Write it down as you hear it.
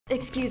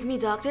Excuse me,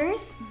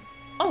 doctors?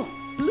 Oh,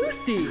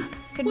 Lucy!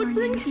 Good What morning.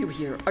 brings you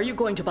here? Are you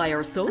going to buy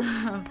our soap?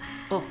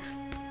 Oh,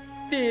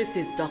 this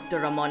is Dr.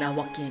 Ramona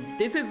Joaquin.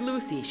 This is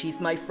Lucy. She's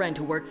my friend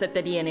who works at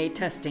the DNA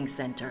testing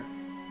center.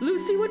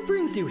 Lucy, what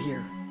brings you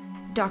here?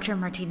 Dr.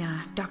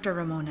 Martina, Dr.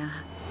 Ramona,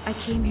 I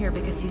came here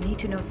because you need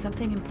to know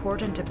something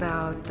important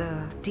about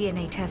the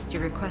DNA test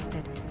you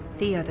requested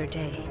the other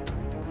day.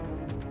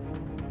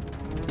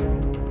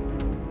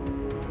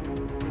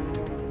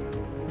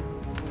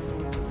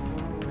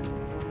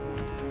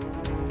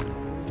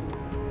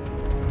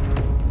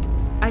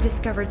 I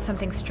discovered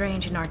something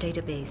strange in our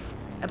database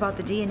about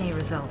the DNA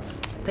results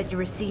that you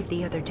received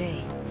the other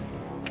day.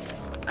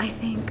 I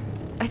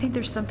think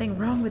there's something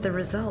wrong with the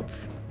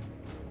results.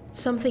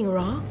 Something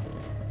wrong?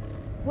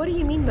 What do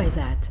you mean by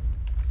that?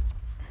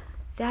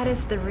 That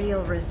is the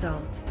real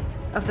result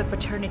of the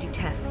paternity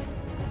test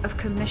of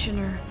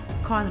Commissioner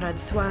Conrad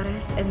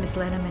Suarez and Miss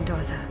Lena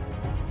Mendoza.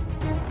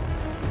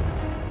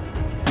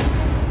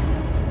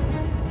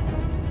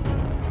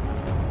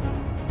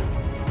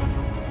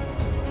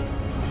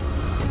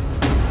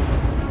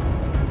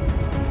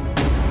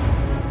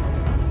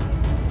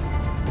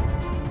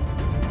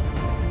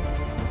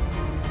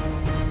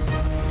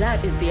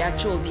 That is the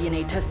actual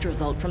DNA test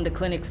result from the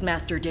clinic's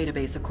master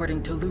database,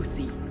 according to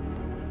Lucy.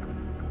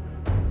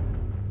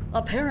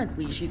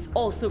 Apparently, she's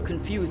also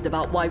confused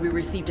about why we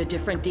received a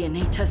different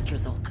DNA test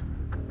result.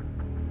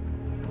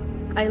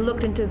 I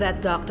looked into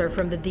that doctor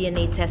from the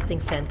DNA testing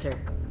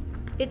center.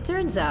 It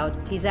turns out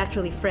he's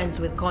actually friends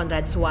with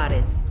Conrad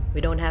Suarez.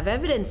 We don't have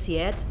evidence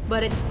yet,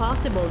 but it's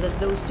possible that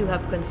those two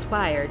have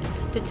conspired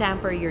to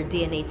tamper your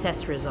DNA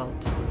test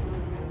result.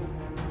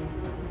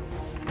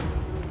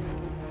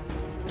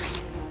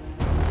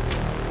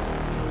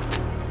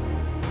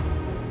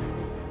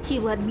 He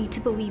led me to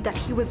believe that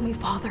he was my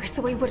father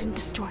so I wouldn't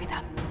destroy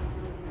them.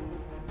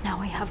 Now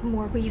I have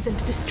more reason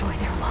to destroy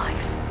their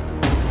lives.